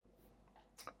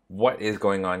What is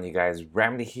going on, you guys?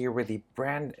 Ramdy here with a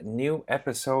brand new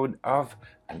episode of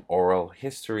an oral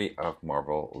history of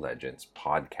Marvel Legends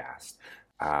podcast.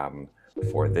 Um,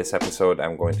 for this episode,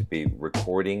 I'm going to be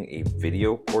recording a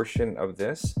video portion of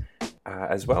this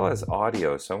as well as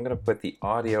audio. So I'm going to put the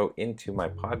audio into my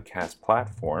podcast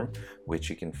platform, which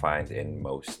you can find in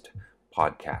most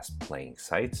podcast playing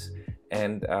sites.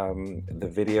 And the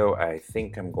video, I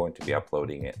think I'm going to be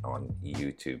uploading it on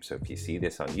YouTube. So if you see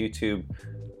this on YouTube,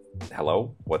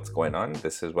 hello, what's going on?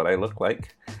 This is what I look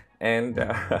like. And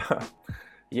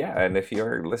yeah, and if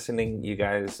you're listening, you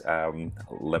guys,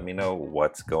 let me know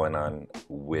what's going on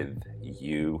with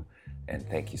you. And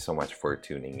thank you so much for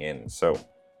tuning in. So,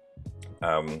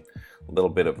 a little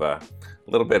bit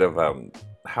of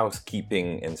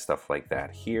housekeeping and stuff like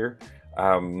that here.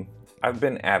 I've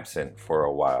been absent for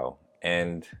a while,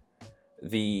 and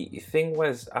the thing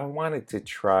was, I wanted to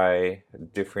try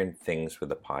different things with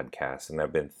the podcast, and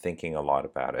I've been thinking a lot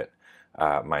about it.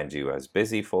 Mind you, I was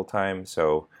busy full time,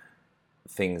 so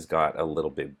things got a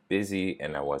little bit busy,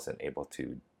 and I wasn't able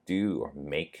to do or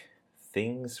make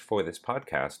things for this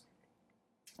podcast.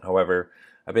 However,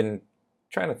 I've been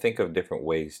trying to think of different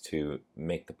ways to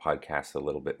make the podcast a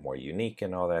little bit more unique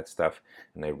and all that stuff,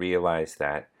 and I realized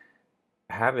that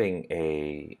having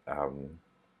a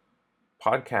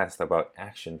podcast about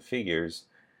action figures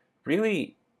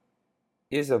really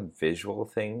is a visual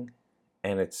thing,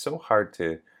 and it's so hard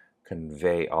to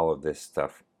convey all of this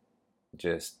stuff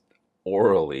just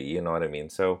orally, you know what I mean?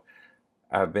 So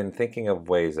I've been thinking of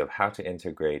ways of how to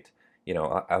integrate,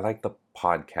 I like the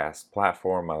podcast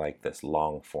platform. I like this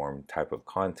long form type of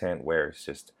content where it's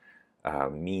just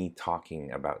me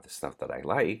talking about the stuff that I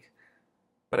like,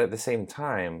 but at the same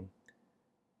time,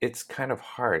 it's kind of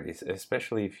hard,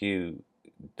 especially if you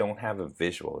don't have a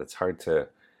visual. It's hard to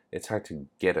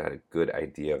get a good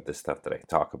idea of the stuff that I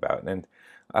talk about. And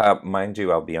mind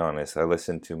you, I'll be honest, I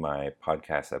listened to my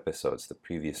podcast episodes, the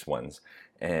previous ones,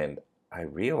 and I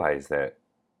realized that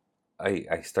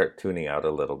I start tuning out a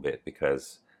little bit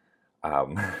because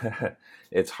um,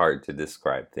 it's hard to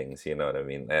describe things. You know what I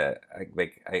mean?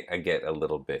 I get a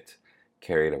little bit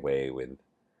carried away with,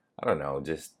 I don't know,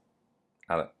 just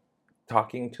uh,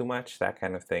 talking too much, that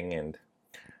kind of thing. And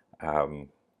um,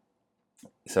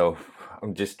 so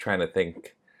I'm just trying to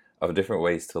think of different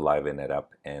ways to liven it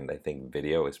up, and I think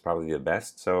video is probably the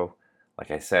best. So, like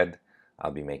I said,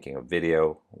 I'll be making a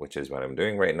video, which is what I'm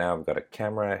doing right now. I've got a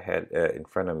camera head in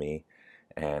front of me,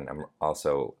 and I'm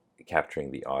also capturing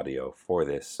the audio for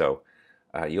this. So,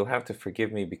 you'll have to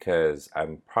forgive me because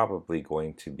I'm probably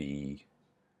going to be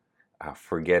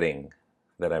forgetting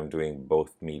that I'm doing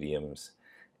both mediums.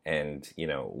 And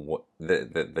what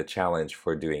the challenge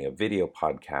for doing a video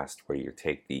podcast where you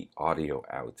take the audio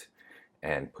out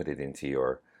and put it into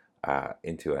your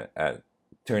into a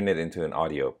turn it into an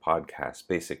audio podcast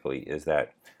basically is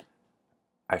that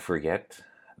I forget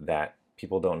that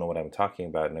people don't know what I'm talking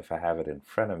about, and if I have it in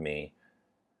front of me,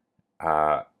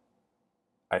 uh,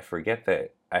 I forget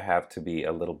that I have to be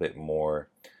a little bit more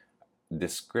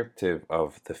descriptive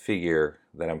of the figure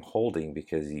that I'm holding,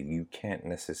 because you can't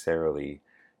necessarily,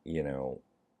 you know,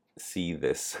 see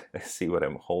this, see what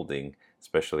I'm holding,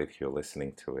 especially if you're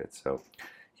listening to it. So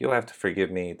you'll have to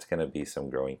forgive me. It's going to be some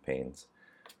growing pains.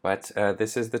 But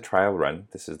this is the trial run.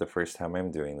 This is the first time I'm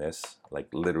doing this, like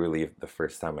literally the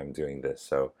first time I'm doing this.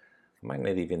 So I might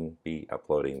not even be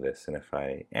uploading this. And if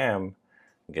I am,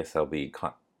 I guess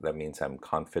that means I'm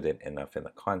confident enough in the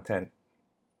content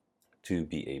to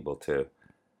be able to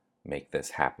make this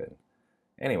happen.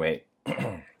 Anyway,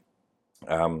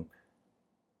 um,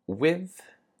 with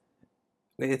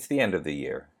it's the end of the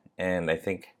year, and I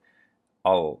think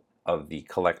all of the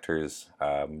collectors,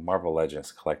 Marvel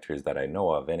Legends collectors that I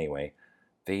know of, anyway,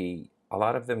 a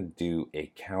lot of them do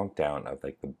a countdown of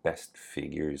like the best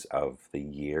figures of the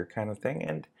year kind of thing,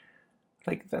 and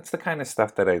like that's the kind of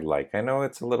stuff that I like. I know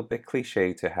it's a little bit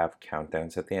cliche to have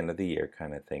countdowns at the end of the year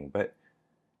kind of thing, but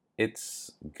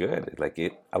it's good. Like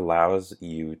it allows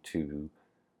you to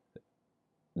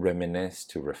reminisce,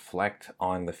 to reflect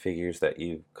on the figures that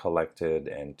you've collected,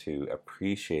 and to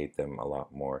appreciate them a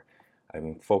lot more.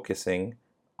 I'm focusing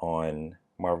on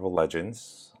Marvel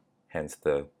Legends, hence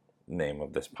the name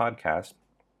of this podcast.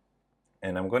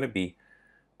 And I'm going to be,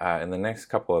 in the next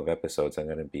couple of episodes, I'm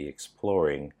going to be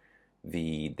exploring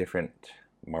the different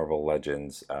Marvel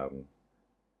Legends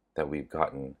that we've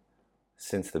gotten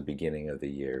since the beginning of the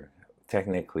year.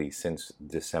 Technically since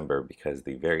December, because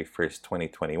the very first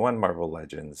 2021 Marvel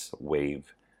Legends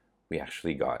wave we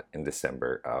actually got in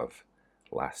December of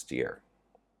last year.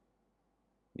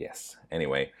 Yes.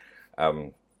 Anyway,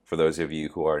 for those of you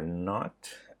who are not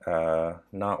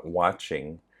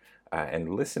watching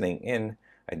and listening in,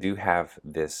 I do have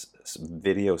this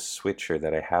video switcher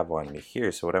that I have on me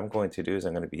here. So what I'm going to do is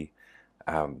I'm going to be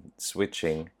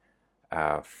switching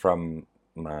from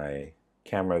my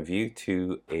camera view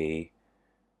to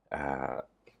uh,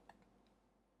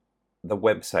 the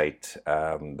website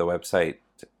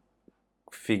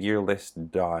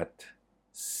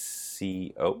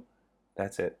figurelist.co.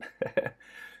 That's it.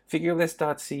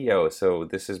 Figurelist.co. So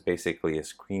this is basically a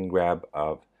screen grab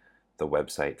of the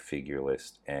website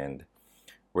Figurelist, and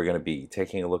we're going to be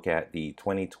taking a look at the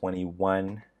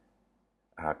 2021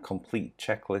 complete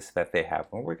checklist that they have,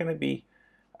 and we're going to be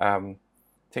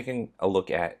taking a look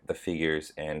at the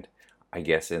figures. And I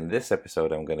guess in this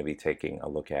episode I'm going to be taking a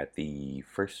look at the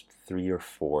first 3 or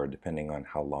 4, depending on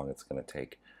how long it's going to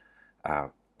take,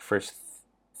 first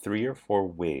 3 or 4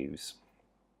 waves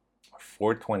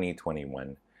for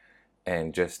 2021,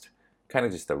 and just kind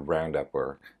of just a roundup,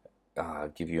 or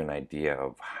give you an idea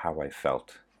of how I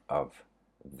felt of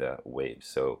the waves.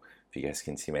 So if you guys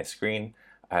can see my screen,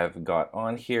 I've got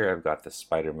the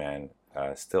Spider-Man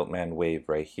Stiltman wave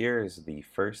right here is the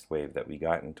first wave that we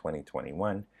got in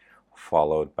 2021,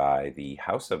 followed by the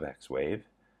House of X wave,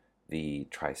 the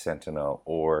Tri-Sentinel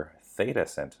or Theta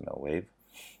Sentinel wave,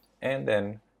 and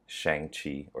then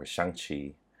Shang-Chi,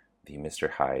 the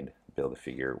Mr. Hyde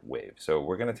Build-A-Figure wave. So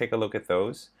we're going to take a look at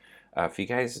those. If you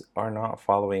guys are not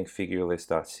following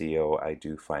Figurelist.co, I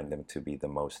do find them to be the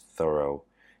most thorough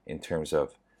in terms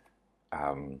of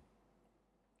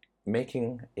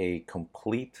making a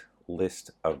complete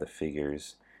list of the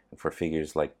figures, for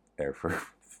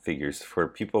for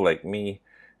people like me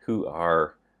who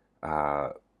are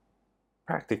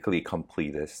practically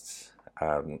completists.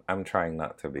 I'm trying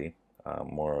not to be.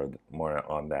 More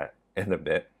on that in a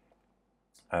bit.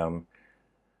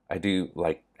 I do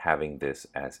like having this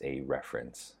as a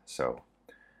reference. So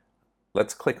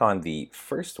let's click on the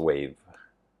first wave,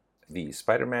 the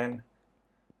Spider-Man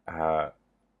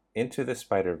Into the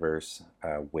Spider-Verse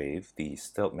wave, the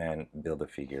Stiltman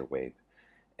Build-A-Figure wave.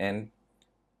 And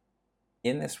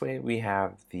in this wave we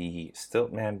have the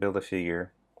Stiltman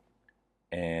Build-A-Figure,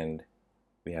 and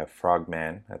we have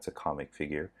Frogman, that's a comic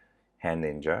figure, Hand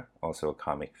Ninja, also a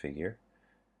comic figure,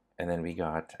 and then we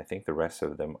got, I think the rest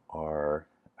of them are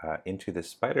Into the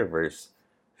Spider-Verse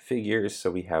figures.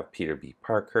 So we have Peter B.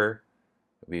 Parker,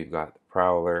 we've got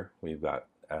Prowler, we've got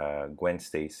Gwen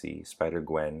Stacy,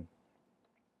 Spider-Gwen,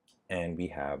 and we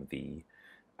have the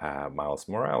Miles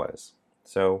Morales.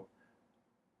 So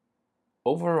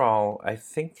overall, I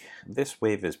think this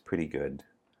wave is pretty good.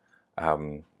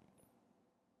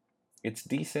 It's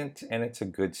decent, and it's a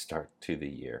good start to the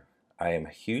year. I am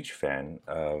a huge fan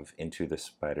of Into the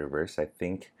Spider-Verse. I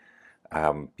think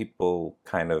people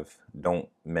kind of don't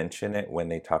mention it when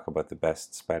they talk about the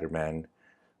best Spider-Man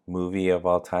movie of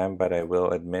all time, but I will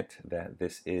admit that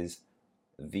this is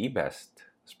the best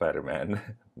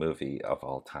Spider-Man movie of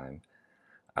all time,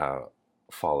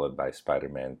 followed by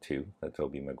Spider-Man 2, the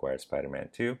Tobey Maguire Spider-Man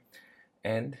 2.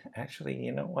 And actually,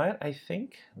 you know what? I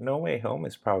think No Way Home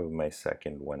is probably my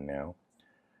second one now.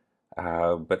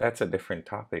 But that's a different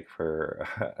topic for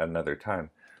another time.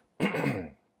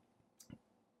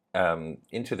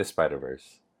 Into the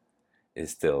Spider-Verse is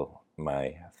still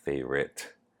my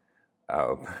favorite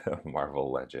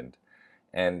Marvel Legend.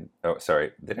 And, oh,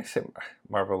 sorry, did I say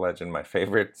Marvel Legend? My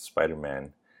favorite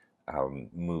Spider-Man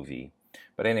movie.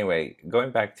 But anyway,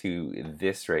 going back to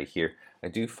this right here, I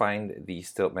do find the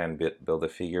Stiltman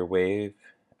Build-A-Figure wave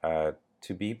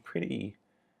to be pretty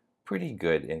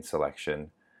good in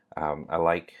selection. I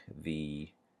like the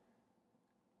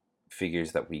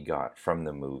figures that we got from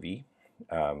the movie.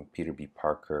 Peter B.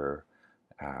 Parker,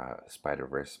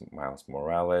 Spider-Verse Miles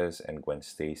Morales, and Gwen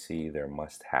Stacy, they're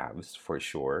must-haves for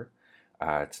sure.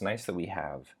 It's nice that we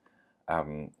have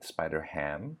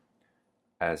Spider-Ham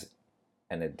as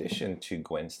an addition to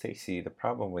Gwen Stacy. The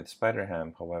problem with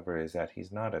Spider-Ham, however, is that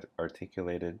he's not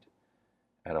articulated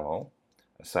at all,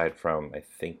 aside from, I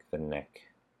think, the neck.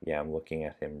 Yeah, I'm looking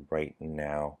at him right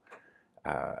now.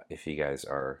 If you guys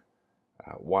are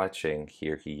watching,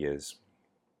 here he is.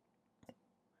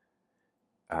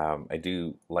 I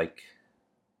do like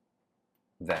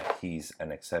that he's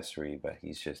an accessory, but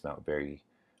he's just not very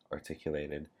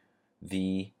articulated.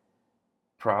 The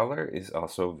Prowler is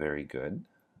also very good.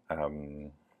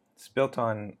 It's built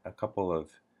on a couple of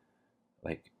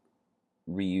like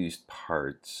reused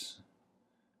parts.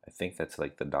 I think that's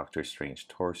like the Doctor Strange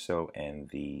torso and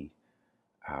the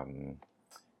I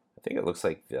think it looks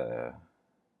like the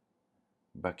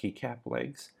Bucky cap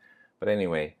legs. But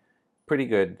anyway, pretty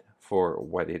good for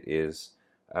what it is.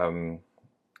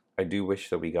 I do wish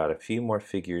that we got a few more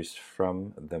figures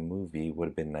from the movie. Would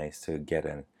have been nice to get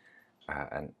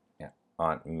and yeah,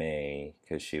 Aunt May,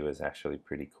 because she was actually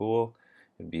pretty cool.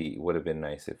 Would have been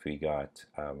nice if we got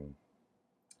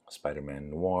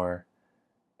Spider-Man Noir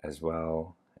as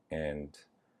well, and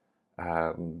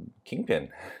Kingpin,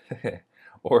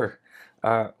 or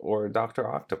Doctor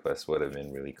Octopus would have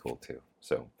been really cool too.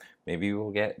 So maybe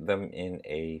we'll get them in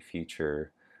a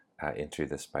future Into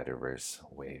the Spider-Verse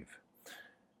wave.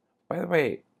 By the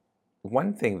way,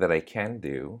 one thing that I can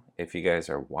do, if you guys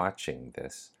are watching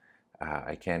this,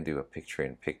 I can do a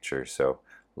picture-in-picture. So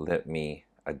let me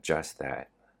adjust that.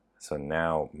 So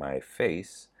now my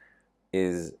face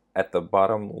is at the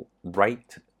bottom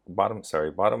left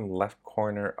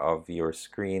corner of your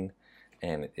screen,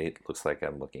 and it looks like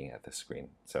I'm looking at the screen.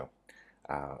 So,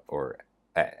 or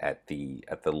at the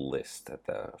list at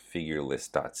the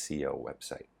figurelist.co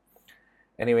website.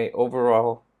 Anyway,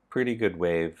 overall, pretty good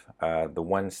wave. The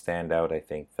one standout, I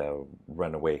think, the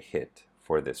runaway hit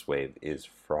for this wave is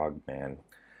Frogman.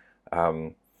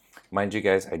 Um, Mind you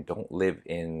guys, I don't live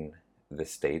in the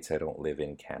States, I don't live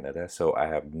in Canada, so I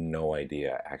have no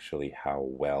idea actually how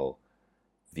well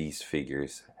these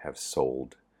figures have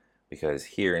sold. Because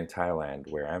here in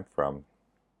Thailand, where I'm from,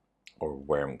 or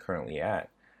where I'm currently at,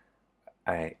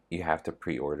 you have to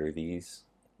pre-order these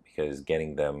because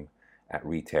getting them at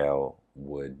retail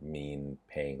would mean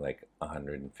paying like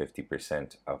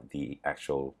 150% of the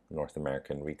actual North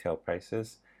American retail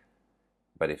prices.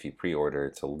 But if you pre-order,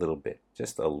 it's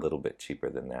just a little bit cheaper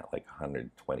than that, like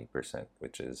 120%,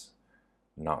 which is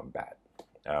not bad.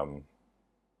 Um,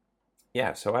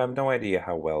 yeah, so I have no idea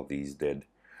how well these did.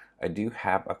 I do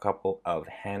have a couple of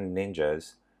Hand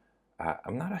Ninjas.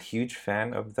 I'm not a huge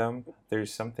fan of them.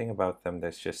 There's something about them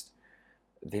that's just,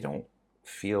 they don't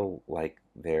feel like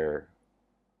they're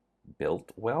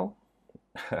built well.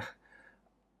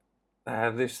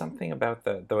 There's something about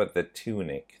the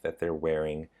tunic that they're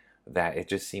wearing that it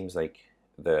just seems like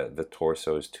the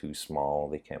torso is too small.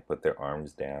 They can't put their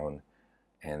arms down,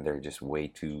 and they're just way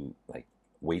too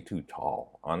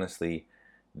tall. Honestly,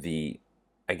 the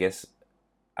I guess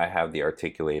I have the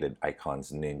articulated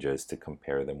icons ninjas to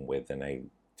compare them with, and I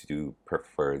do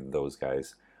prefer those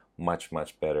guys much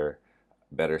better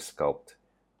sculpt,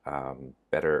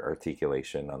 better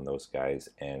articulation on those guys,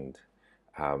 and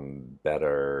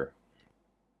better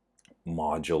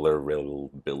modular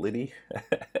reliability.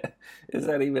 Is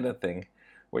that even a thing?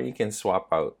 Where you can swap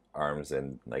out arms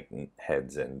and like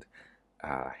heads and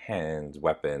hands,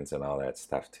 weapons, and all that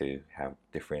stuff to have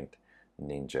different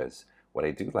ninjas. What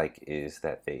I do like is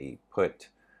that they put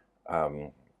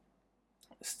um,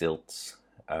 stilts,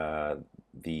 uh,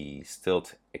 the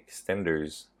stilt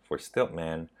extenders for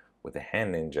Stiltman with a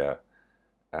hand ninja,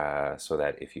 so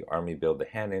that if you army build the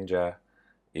hand ninja,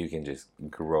 you can just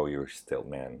grow your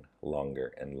Stiltman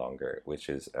longer and longer, which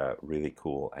is a really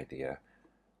cool idea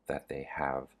that they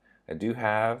have. I do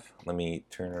have, let me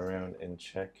turn around and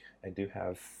check. I do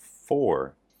have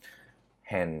 4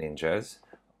 hand ninjas,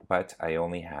 but I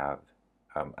only have,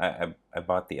 I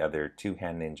bought the other 2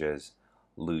 hand ninjas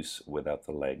loose without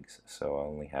the legs, so I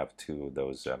only have 2 of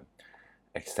those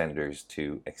extenders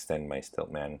to extend my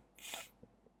Stiltman.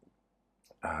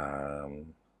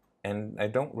 Um, and I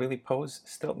don't really pose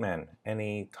Stiltman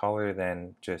any taller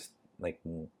than just like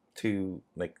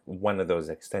one of those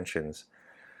extensions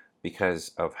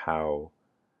because of how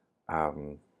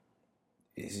um,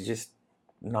 it's just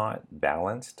not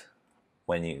balanced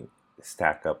when you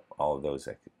stack up all of those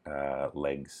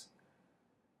legs.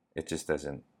 It just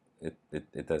doesn't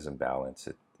it doesn't balance.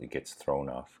 It gets thrown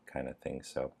off kind of thing.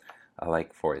 So I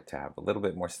like for it to have a little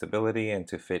bit more stability and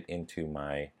to fit into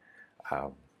my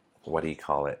um, what do you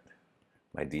call it?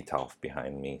 My Detolf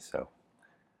behind me. So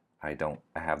I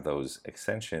have those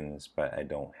extensions, but I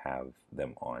don't have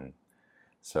them on.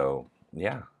 So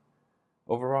yeah,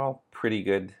 overall pretty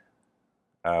good.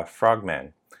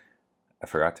 Frogman. I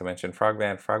forgot to mention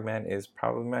Frogman. Frogman is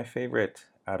probably my favorite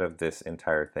out of this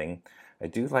entire thing. I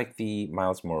do like the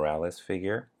Miles Morales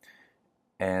figure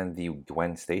and the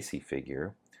Gwen Stacy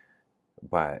figure,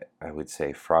 but I would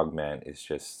say Frogman is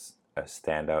just a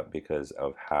standout because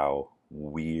of how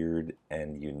weird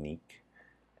and unique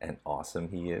and awesome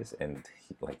he is, and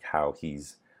like how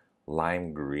he's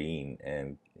lime green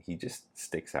and he just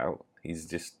sticks out. He's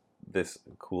just this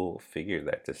cool figure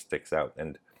that just sticks out,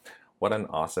 and what an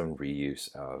awesome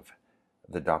reuse of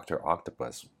the Doctor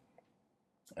Octopus,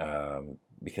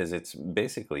 because it's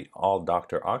basically all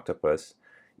Doctor Octopus.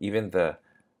 Even the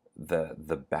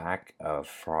back of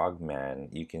Frogman,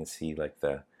 you can see like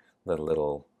the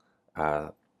little uh,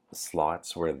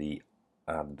 slots where the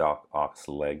Doc Ock's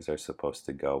legs are supposed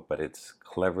to go, but it's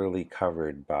cleverly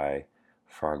covered by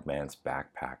Frogman's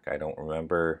backpack. I don't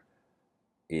remember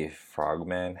if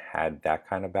Frogman had that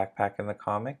kind of backpack in the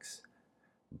comics,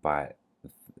 but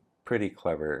pretty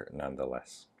clever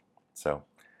nonetheless. So,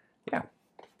 yeah,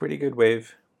 pretty good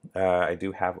wave. I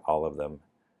do have all of them,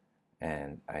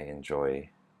 and I enjoy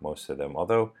most of them.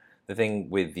 Although, the thing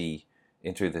with the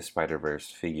Into the Spider-Verse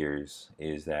figures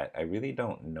is that I really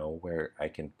don't know where I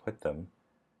can put them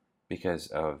because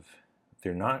of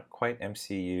they're not quite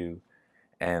MCU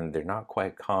and they're not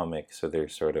quite comic, so they're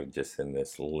sort of just in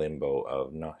this limbo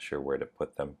of not sure where to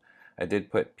put them. I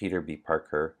did put Peter B.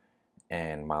 Parker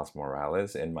and Miles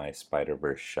Morales in my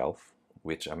Spider-Verse shelf,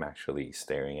 which I'm actually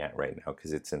staring at right now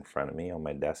because it's in front of me on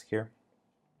my desk here.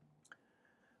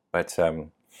 But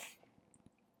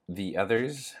the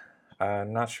others,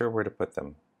 not sure where to put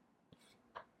them.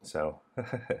 So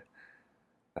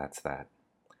that's that.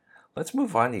 Let's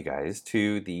move on, you guys,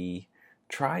 to the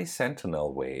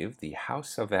Tri-Sentinel wave, the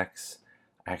House of X,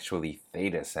 actually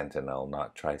Theta Sentinel,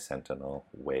 not Tri-Sentinel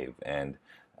wave. And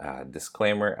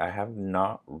disclaimer, I have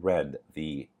not read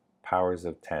the Powers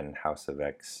of 10 House of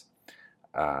X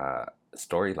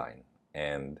storyline.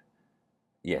 And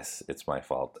yes, it's my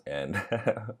fault. And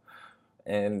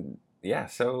and yeah,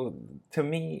 so to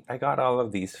me, I got all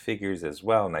of these figures as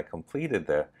well, and I completed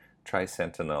the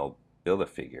Tri-Sentinel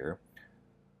Build-A-Figure,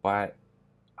 but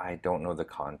I don't know the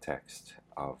context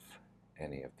of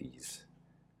any of these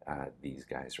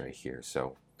guys right here.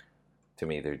 So to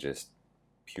me, they're just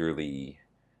purely,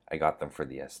 I got them for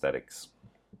the aesthetics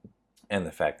and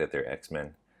the fact that they're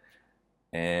X-Men.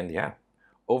 And yeah,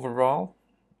 overall,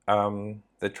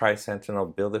 the Tri-Sentinel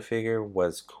Build-A-Figure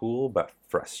was cool but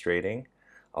frustrating.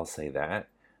 I'll say that.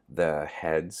 The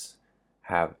heads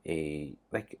have they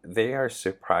are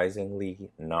surprisingly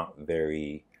not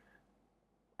very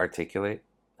articulate.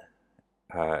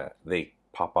 They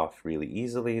pop off really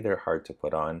easily. They're hard to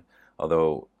put on.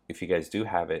 Although, if you guys do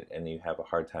have it and you have a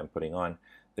hard time putting on,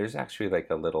 there's actually like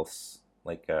a little,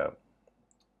 like a,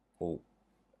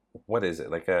 what is it?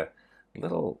 Like a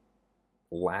little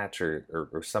latch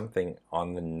or something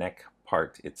on the neck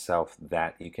part itself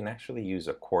that you can actually use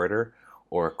a quarter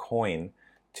or a coin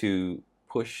to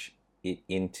push it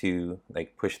into,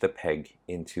 like push the peg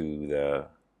into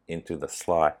the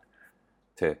slot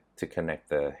to connect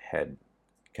the head,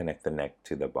 connect the neck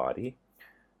to the body.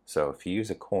 So if you use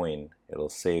a coin, it'll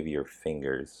save your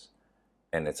fingers,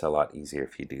 and it's a lot easier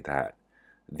if you do that.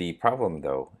 The problem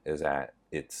though is that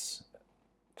it's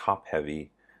top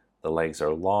heavy, the legs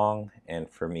are long, and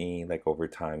for me, like over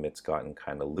time, it's gotten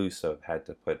kind of loose. So I've had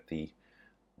to put I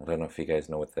don't know if you guys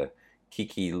know what the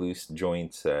Kiki loose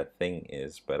joints thing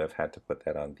is, but I've had to put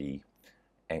that on the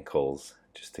ankles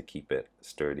just to keep it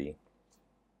sturdy.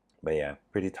 But yeah,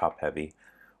 pretty top heavy.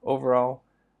 Overall,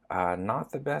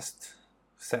 not the best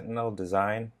Sentinel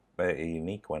design, but a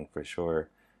unique one for sure,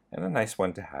 and a nice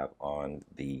one to have on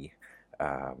the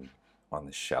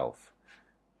shelf.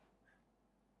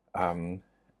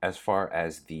 As far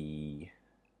as the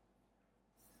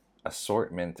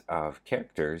assortment of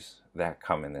characters that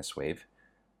come in this wave,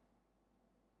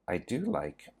 I do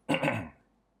like.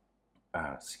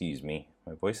 Excuse me,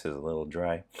 my voice is a little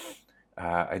dry.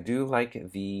 I do like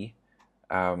the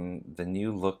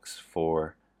new looks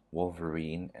for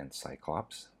Wolverine and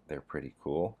Cyclops. They're pretty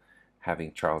cool.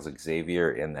 Having Charles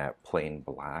Xavier in that plain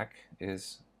black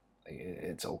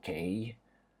it's okay.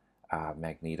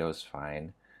 Magneto's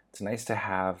fine. It's nice to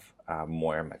have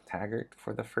Moira McTaggart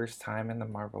for the first time in the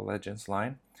Marvel Legends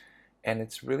line. And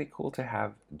it's really cool to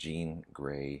have Jean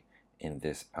Grey in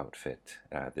this outfit.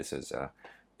 This is a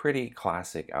pretty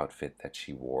classic outfit that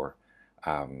she wore,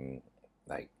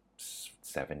 like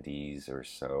 70s or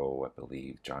so, I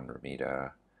believe. John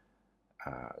Romita.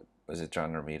 Was it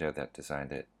John Romita that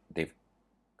designed it? Dave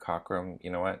Cockrum?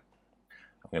 You know what?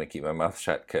 I'm going to keep my mouth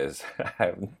shut because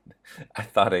I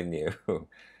thought I knew.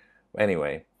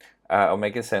 Anyway,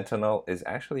 Omega Sentinel is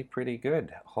actually pretty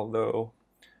good, although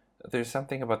there's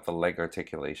something about the leg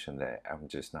articulation that I'm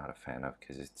just not a fan of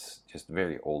because it's just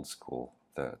very old school,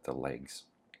 the legs.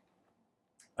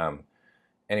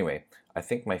 Anyway, I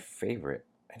think my favorite,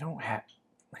 I don't have,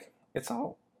 it's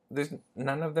all, there's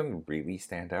none of them really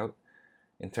stand out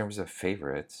in terms of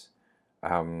favorites.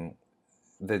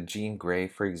 The Jean Grey,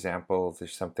 for example,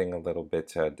 there's something a little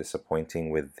bit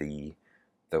disappointing with the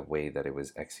way that it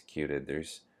was executed.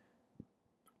 There's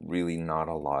really not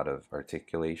a lot of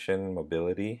articulation,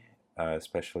 mobility,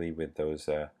 especially with those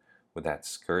with that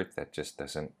skirt that just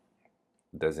doesn't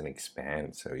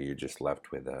expand. So you're just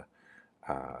left with a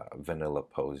vanilla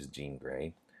pose Jean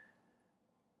Grey.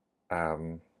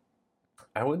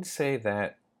 I would say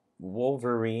that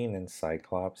Wolverine and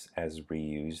Cyclops, as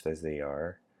reused as they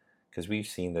are, because we've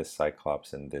seen this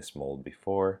Cyclops in this mold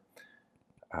before,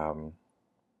 Um,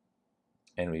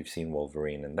 and we've seen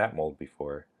Wolverine in that mold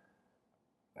before.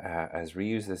 As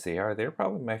reused as they are, they're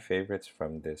probably my favorites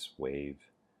from this wave.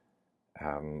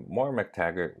 Moira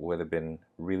McTaggart would have been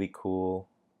really cool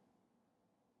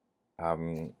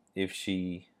if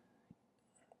she.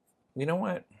 You know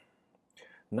what?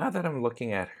 Now that I'm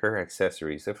looking at her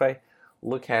accessories, if I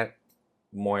look at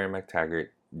Moira McTaggart,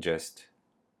 just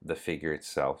the figure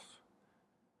itself,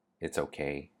 it's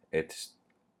okay. It's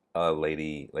a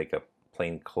lady, like a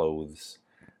plain clothes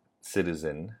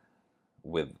citizen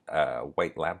with a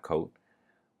white lab coat.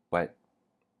 But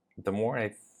the more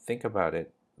I think about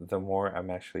it, the more I'm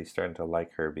actually starting to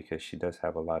like her because she does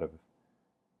have a lot of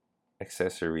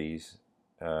accessories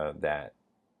that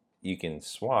you can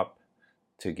swap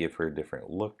to give her different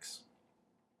looks.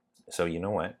 So you know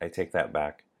what? I take that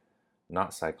back.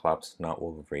 Not Cyclops, not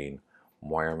Wolverine.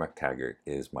 Moira McTaggart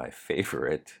is my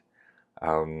favorite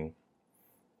um,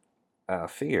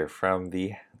 figure from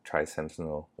the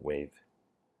Tri-Sentinel wave.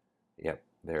 Yep,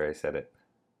 there I said it.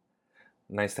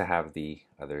 Nice to have the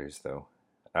others though.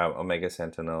 Omega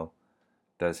Sentinel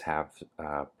does have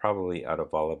probably out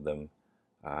of all of them,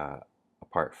 uh,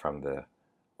 apart from the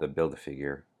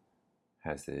Build-A-Figure,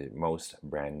 has the most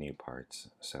brand new parts.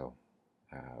 So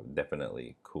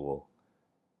definitely cool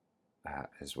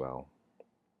as well.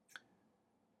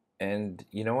 And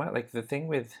you know what? Like the thing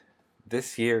with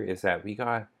this year is that we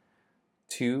got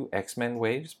two X-Men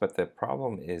waves, but the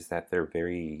problem is that they're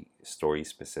very story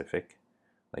specific.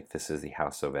 Like this is the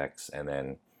House of X, and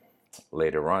then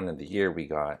later on in the year we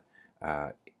got uh,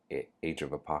 Age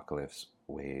of Apocalypse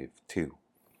Wave 2.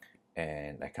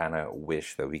 And I kind of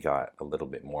wish that we got a little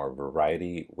bit more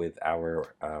variety with our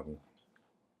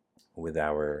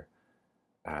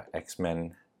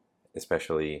X-Men,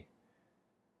 especially.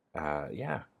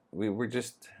 Yeah,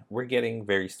 we're getting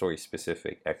very story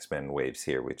specific X-Men waves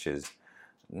here, which is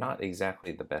not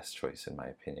exactly the best choice in my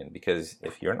opinion. Because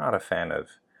if you're not a fan of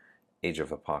Age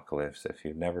of Apocalypse, if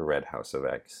you've never read House of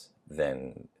X,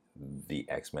 then the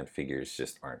X-Men figures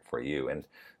just aren't for you. And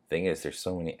thing is, there's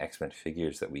so many X-Men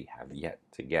figures that we have yet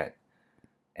to get.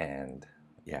 And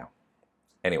yeah.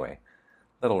 Anyway,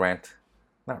 little rant.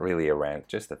 Not really a rant,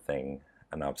 just a thing,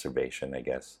 an observation, I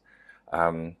guess.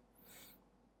 Um,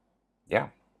 yeah.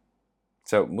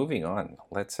 So moving on,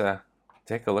 let's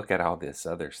take a look at all this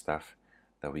other stuff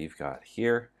that we've got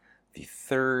here. The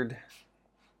third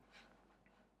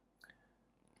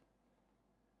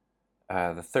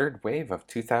wave of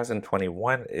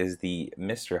 2021 is the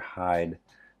Mr. Hyde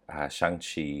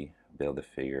Shang-Chi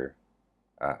Build-A-Figure.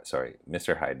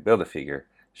 Mr. Hyde Build-A-Figure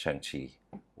Shang-Chi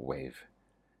wave.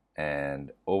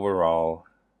 And overall,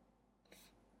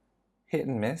 hit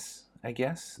and miss, I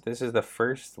guess. This is the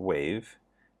first wave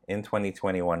in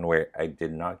 2021 where I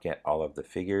did not get all of the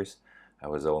figures. I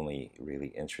was only really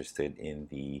interested in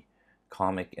the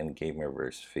comic and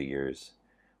Gamerverse figures,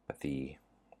 but the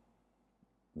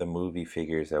movie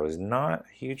figures I was not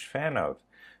a huge fan of,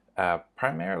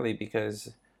 primarily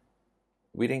because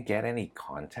we didn't get any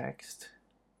context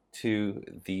to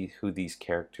who these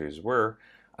characters were,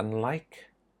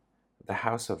 unlike the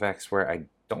House of X, where I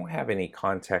don't have any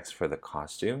context for the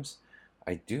costumes.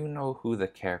 I do know who the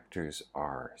characters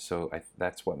are, so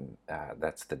that's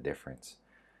the difference.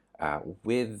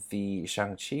 With the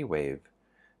Shang-Chi wave,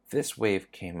 this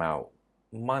wave came out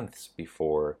months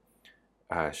before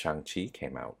Shang-Chi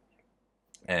came out.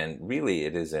 And really,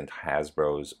 it isn't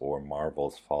Hasbro's or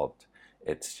Marvel's fault.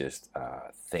 It's just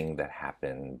a thing that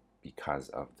happened because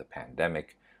of the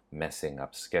pandemic, messing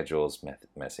up schedules,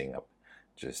 messing up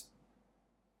just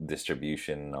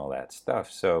distribution and all that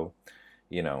stuff. So,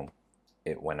 you know,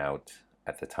 it went out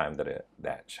at the time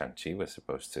that Shang-Chi was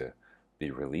supposed to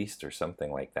be released or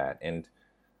something like that. And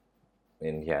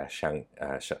yeah,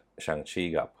 Shang-Chi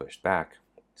got pushed back.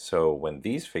 So when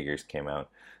these figures came out,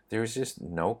 there was just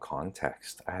no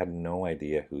context. I had no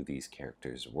idea who these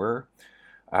characters were.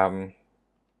 Um,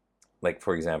 like,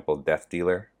 for example, Death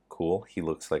Dealer, cool. He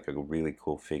looks like a really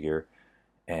cool figure.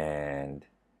 And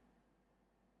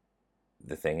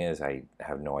the thing is, I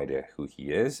have no idea who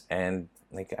he is. And,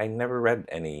 like, I never read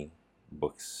any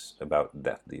books about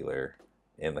Death Dealer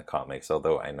in the comics,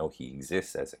 although I know he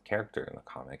exists as a character in the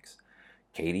comics.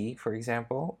 Katie, for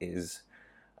example,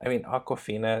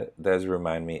 Awkwafina does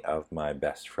remind me of my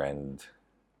best friend,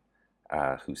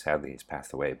 who sadly has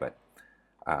passed away, but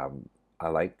I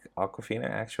like Awkwafina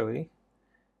actually,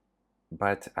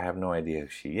 but I have no idea who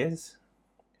she is,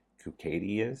 who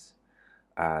Katie is.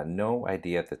 No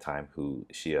idea at the time who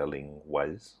Xia Ling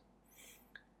was.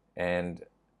 And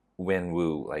Wen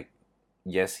Wu, like,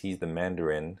 yes, he's the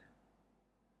Mandarin,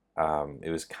 It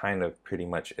was kind of pretty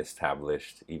much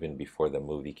established even before the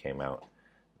movie came out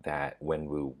that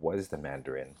Wenwu was the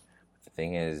Mandarin. But the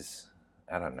thing is,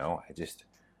 I don't know.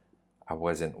 I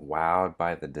wasn't wowed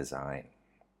by the design.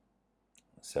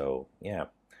 So yeah.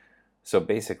 So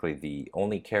basically, the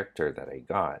only character that I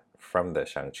got from the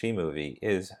Shang-Chi movie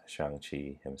is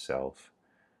Shang-Chi himself,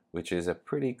 which is a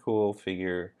pretty cool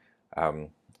figure. Um,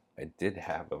 I did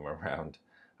have him around.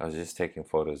 I was just taking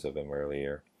photos of him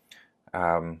earlier.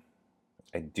 Um,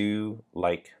 I do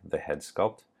like the head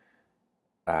sculpt.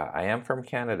 I am from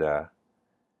Canada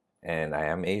and I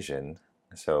am Asian,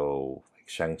 so like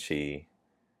Shang-Chi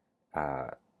uh,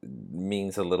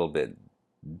 means a little bit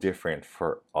different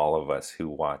for all of us who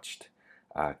watched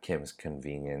Kim's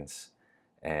Convenience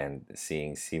and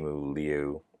seeing Simu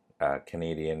Liu,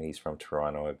 Canadian, he's from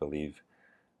Toronto, I believe.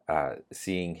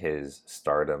 Seeing his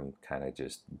stardom kind of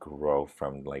just grow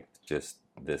from like just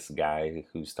this guy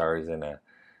who stars in a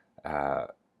uh,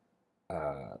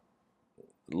 uh,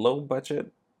 low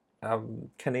budget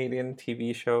Canadian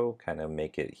TV show, kind of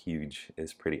make it huge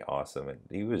is pretty awesome. And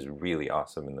he was really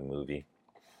awesome in the movie.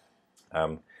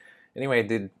 Um, anyway, I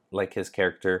did like his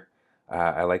character.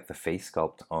 I like the face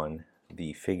sculpt on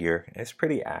the figure. It's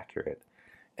pretty accurate.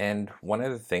 And one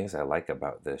of the things I like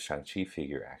about the Shang-Chi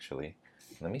figure, actually,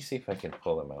 let me see if I can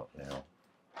pull him out now,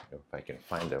 if I can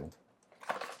find him.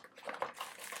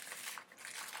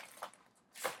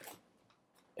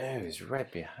 Oh, he's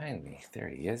right behind me. There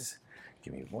he is.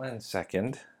 Give me 1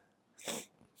 second.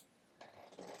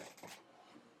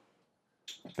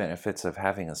 Benefits of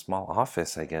having a small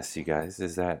office, I guess, you guys,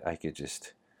 is that I could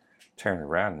just turn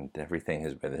around and everything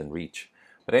is within reach.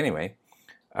 But anyway,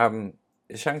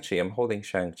 Shang-Chi, I'm holding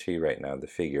Shang-Chi right now, the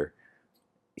figure.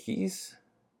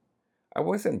 I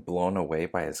wasn't blown away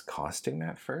by his costume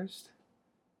at first.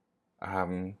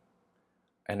 Um,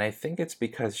 and I think it's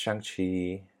because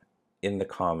Shang-Chi in the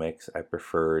comics, I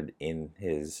preferred in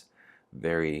his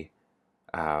very,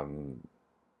 um,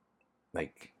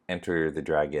 like, Enter the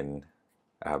Dragon,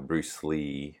 Bruce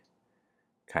Lee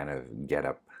kind of get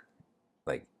up,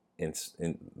 like, in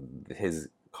his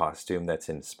costume that's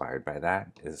inspired by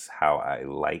that is how I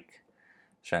like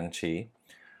Shang-Chi.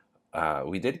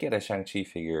 We did get a Shang-Chi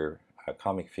figure, a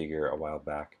comic figure a while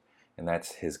back, and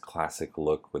that's his classic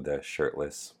look with the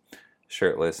shirtless,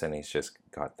 and he's just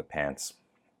got the pants.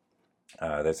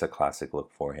 That's a classic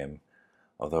look for him,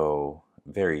 although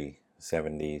very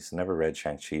 70s. Never read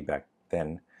Shang-Chi back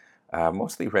then.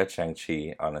 Mostly read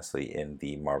Shang-Chi, honestly, in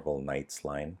the Marvel Knights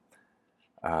line.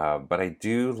 But I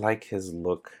do like his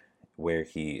look where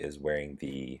he is wearing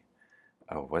the,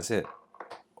 was it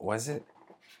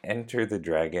Enter the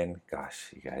Dragon?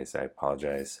 Gosh, you guys, I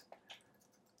apologize.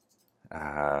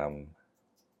 Um,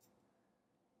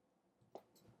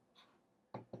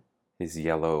 his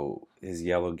yellow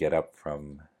get up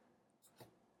from,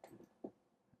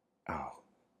 oh,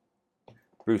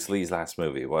 Bruce Lee's last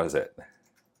movie, was it?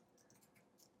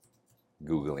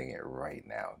 Googling it right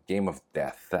now. Game of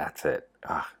Death, that's it.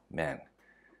 Ah, man.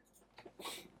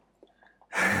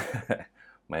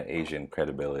 My Asian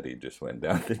credibility just went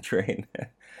down the drain.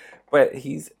 But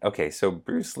he's okay. So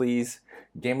Bruce Lee's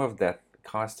Game of Death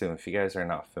costume, if you guys are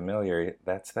not familiar,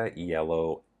 that's that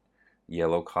yellow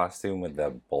costume with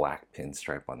the black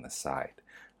pinstripe on the side.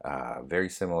 Very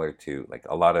similar to like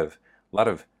a lot of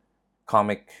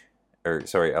comic or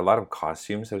sorry, a lot of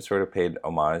costumes have sort of paid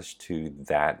homage to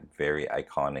that very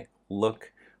iconic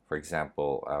look. For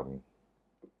example,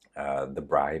 the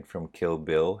bride from Kill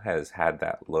Bill has had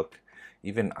that look.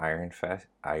 Even Iron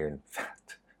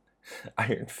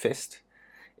Fist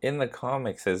in the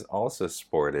comics has also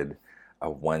sported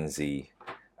a onesie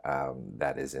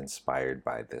that is inspired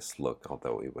by this look,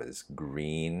 although it was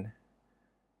green,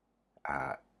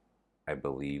 uh, I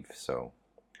believe. So,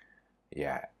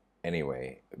 yeah.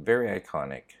 Anyway, very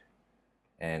iconic.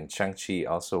 And Shang-Chi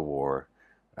also wore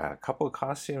a couple of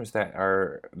costumes that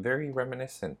are very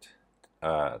reminiscent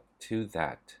to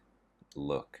that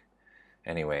look.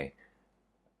 Anyway,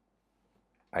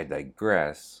 I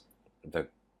digress. The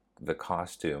the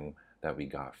costume that we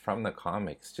got from the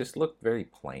comics just looked very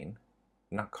plain.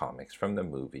 Not comics, from the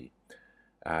movie.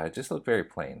 It just looked very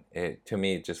plain. It to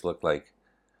me it just looked like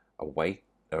a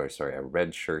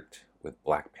red shirt with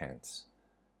black pants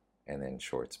and then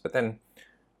shorts. But then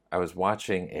I was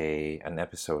watching an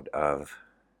episode of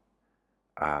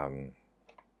um,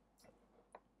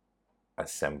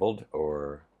 Assembled,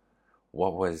 or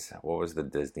what was the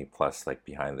Disney Plus like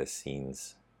behind the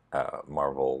scenes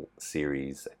Marvel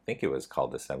series? I think it was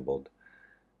called Assembled.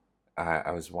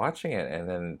 I was watching it, and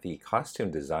then the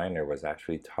costume designer was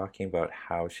actually talking about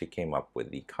how she came up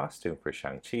with the costume for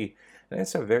Shang-Chi. And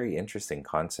it's a very interesting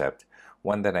concept,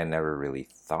 one that I never really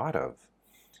thought of.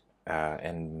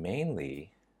 And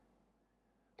mainly,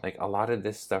 like a lot of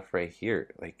this stuff right here,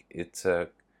 like it's a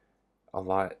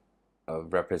lot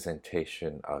of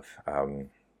representation of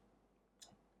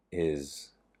his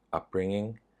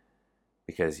upbringing,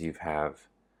 because you have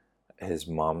his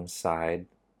mom's side,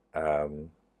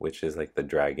 which is like the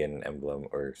dragon emblem,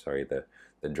 or sorry,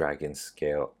 the dragon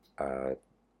scale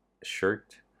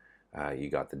shirt. You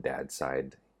got the dad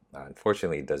side.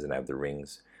 Unfortunately, it doesn't have the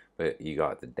rings, but you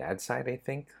got the dad side, I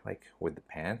think, like with the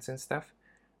pants and stuff.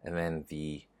 And then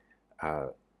the uh,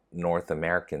 North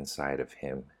American side of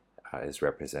him is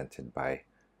represented by.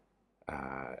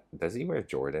 Does he wear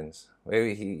Jordans?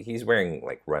 Maybe he's wearing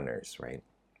like runners, right?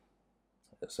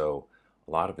 So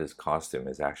a lot of his costume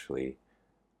is actually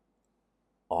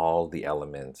all the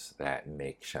elements that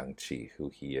make Shang-Chi who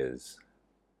he is,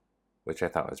 which I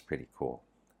thought was pretty cool.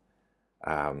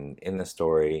 In the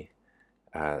story,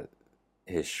 uh,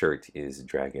 his shirt is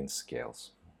dragon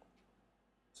scales,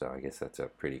 so I guess that's a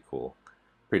pretty cool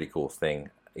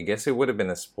thing. I guess it would have been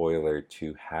a spoiler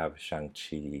to have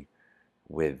Shang-Chi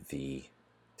with the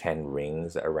 10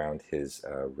 rings around his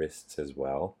wrists as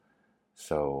well.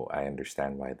 So I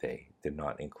understand why they did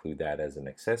not include that as an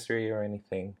accessory or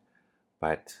anything.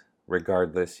 But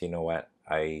regardless, you know what?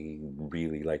 I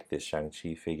really like this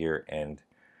Shang-Chi figure, and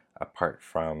apart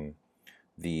from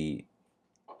the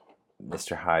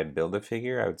Mr. Hyde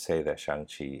Build-A-Figure, I would say that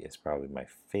Shang-Chi is probably my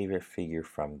favorite figure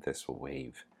from this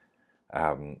wave.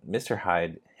 Mr.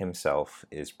 Hyde himself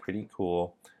is pretty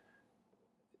cool.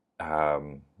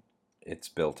 Um, it's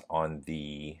built on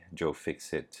the Joe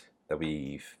Fixit that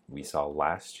we saw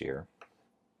last year.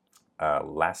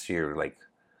 Last year, like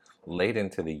late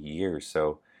into the year,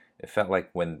 so it felt like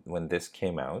when this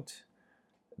came out,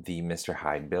 the Mr.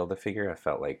 Hyde Build-A-Figure, I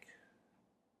felt like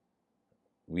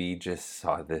we just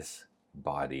saw this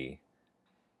body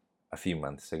a few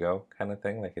months ago, kind of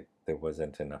thing. Like there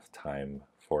wasn't enough time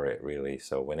for it really.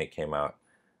 So when it came out,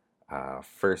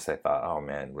 first I thought, oh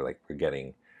man, we're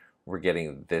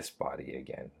getting this body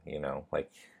again. You know,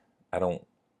 like I don't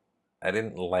I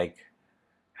didn't like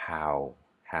how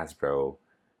Hasbro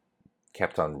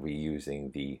kept on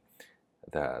reusing the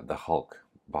Hulk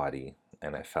body,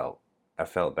 and I felt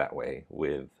that way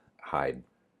with Hyde.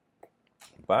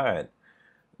 But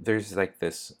there's like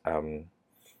this an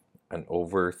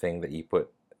over thing that you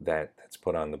put that's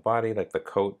put on the body. Like the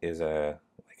coat is a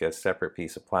like a separate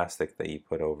piece of plastic that you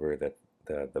put over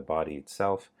the body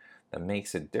itself that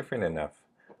makes it different enough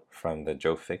from the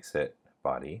Joe Fixit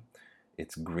body.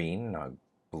 It's green, not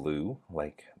blue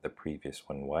like the previous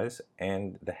one was,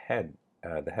 and the head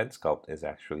sculpt is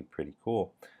actually pretty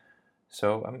cool.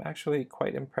 So I'm actually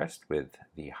quite impressed with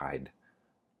the Hyde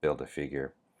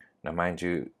Build-A-Figure. Now, mind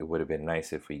you, it would have been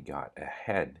nice if we got a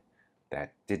head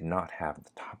that did not have the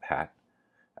top hat,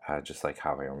 just like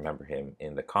how I remember him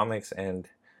in the comics and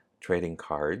trading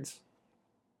cards.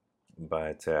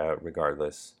 But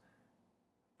regardless,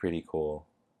 pretty cool.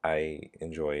 I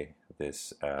enjoy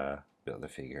this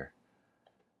Build-A-Figure.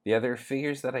 The other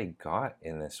figures that I got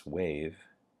in this wave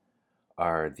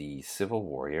are the Civil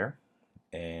Warrior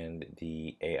and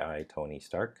the AI Tony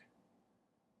Stark.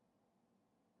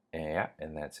 And yeah,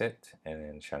 and that's it. And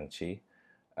then Shang-Chi.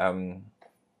 Um,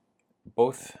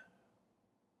 both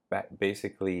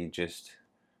basically just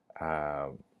uh,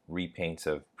 repaints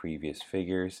of previous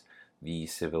figures. The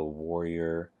Civil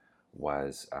Warrior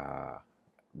was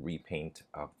repaint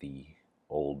of the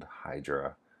old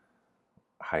Hydra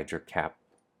cap.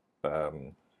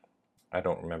 Um, I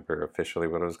don't remember officially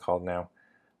what it was called now,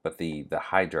 but the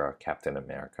Hydra Captain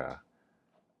America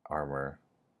armor.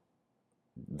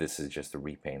 This is just a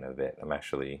repaint of it. I'm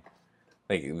actually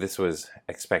like, this was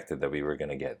expected that we were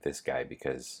gonna get this guy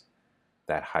because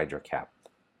that Hydra cap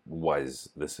was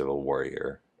the Civil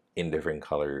Warrior in different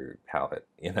color palette,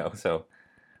 you know. So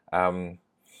um,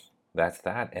 that's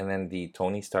that. And then the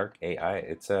Tony Stark AI.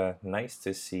 It's nice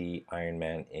to see Iron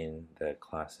Man in the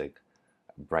classic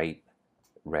bright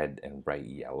red and bright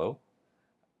yellow.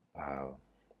 Uh,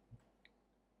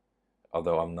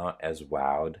 Although I'm not as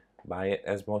wowed by it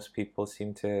as most people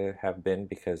seem to have been,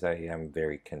 because I am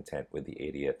very content with the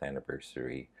 80th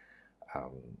anniversary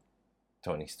um,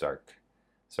 Tony Stark,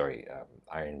 sorry,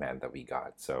 Iron Man that we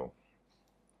got. So,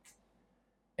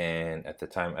 and at the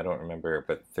time, I don't remember,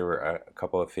 but there were a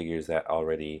couple of figures that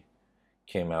already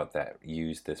came out that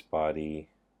used this body.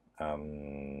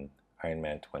 Um, Iron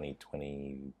Man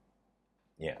 2020,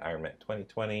 yeah, Iron Man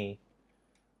 2020.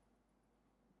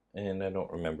 And I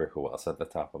don't remember who else at the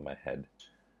top of my head.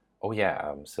 Oh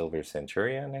yeah, Silver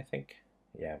Centurion, I think.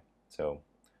 Yeah. So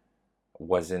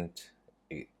wasn't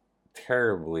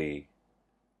terribly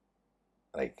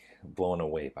like blown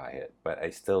away by it, but I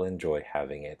still enjoy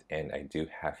having it, and I do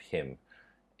have him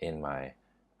in my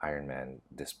Iron Man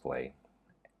display.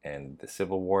 And the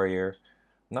Civil Warrior,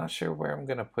 not sure where I'm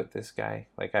gonna put this guy.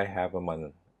 Like I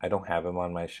don't have him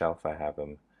on my shelf. I have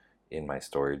him in my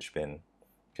storage bin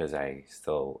because I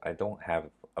don't have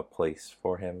a place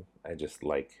for him. I just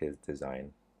like his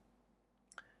design,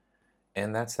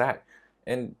 and that's that.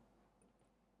 And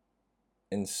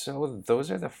and so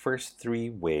those are the first three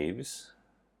waves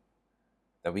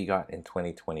that we got in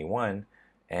 2021.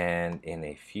 And in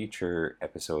a future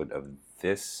episode of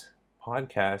this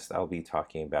podcast, I'll be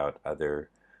talking about other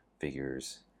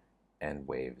figures and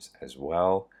waves as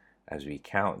well as we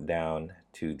count down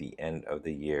to the end of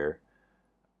the year.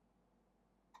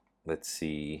 Let's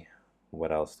see,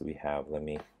 what else do we have? Let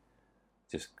me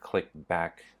just go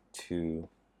back to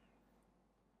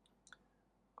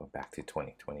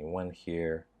 2021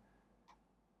 here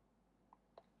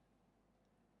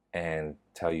and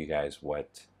tell you guys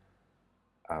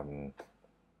um,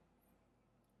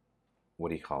 what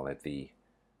do you call it? The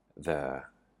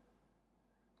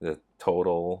the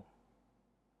total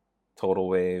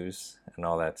waves and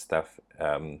all that stuff.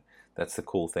 That's the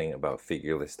cool thing about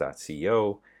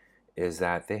figureless.co is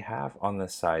that they have on the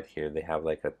side here, they have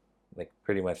like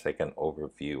pretty much like an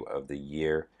overview of the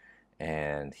year,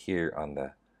 and here on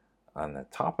the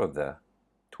top of the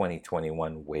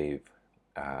 2021 wave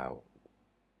uh,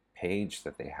 page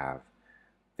that they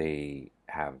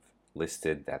have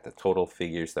listed that the total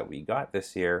figures that we got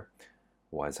this year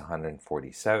was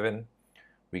 147.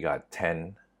 We got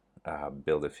 10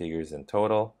 Build-A-Figures in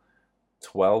total,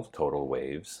 12 total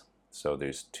waves. So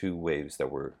there's two waves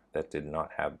that did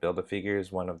not have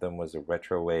Build-A-Figures. One of them was a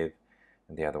retro wave,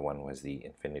 and the other one was the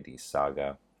Infinity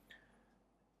Saga.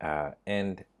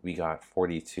 And we got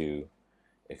 42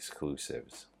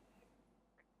 exclusives.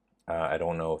 I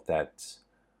don't know if that's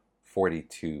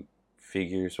 42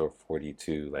 figures or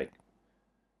 42 like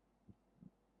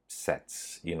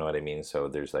sets, you know what I mean? So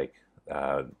there's like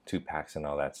 2 packs and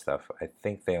all that stuff. I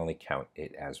think they only count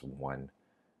it as one.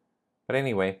 But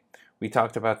anyway, we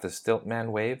talked about the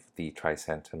Stiltman wave, the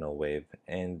Tricentennial wave,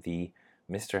 and the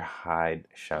Mr. Hyde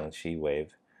Shang-Chi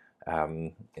wave.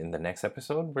 In the next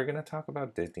episode, we're going to talk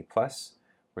about Disney Plus,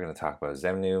 we're going to talk about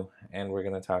Xemnu, and we're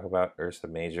going to talk about Ursa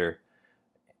Major.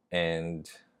 And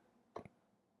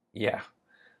yeah,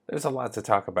 there's a lot to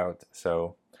talk about.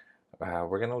 So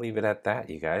we're going to leave it at that,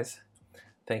 you guys.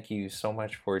 Thank you so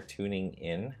much for tuning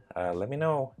in. Let me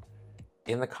know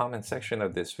in the comment section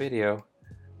of this video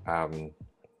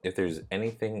if there's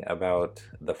anything about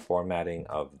the formatting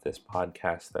of this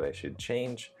podcast that I should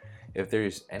change. If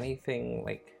there's anything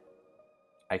like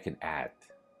I could add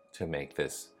to make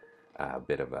this a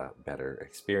bit of a better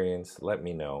experience, let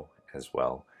me know as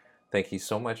well. Thank you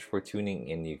so much for tuning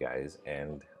in, you guys,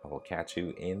 and I will catch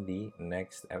you in the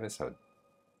next episode.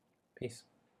 Peace.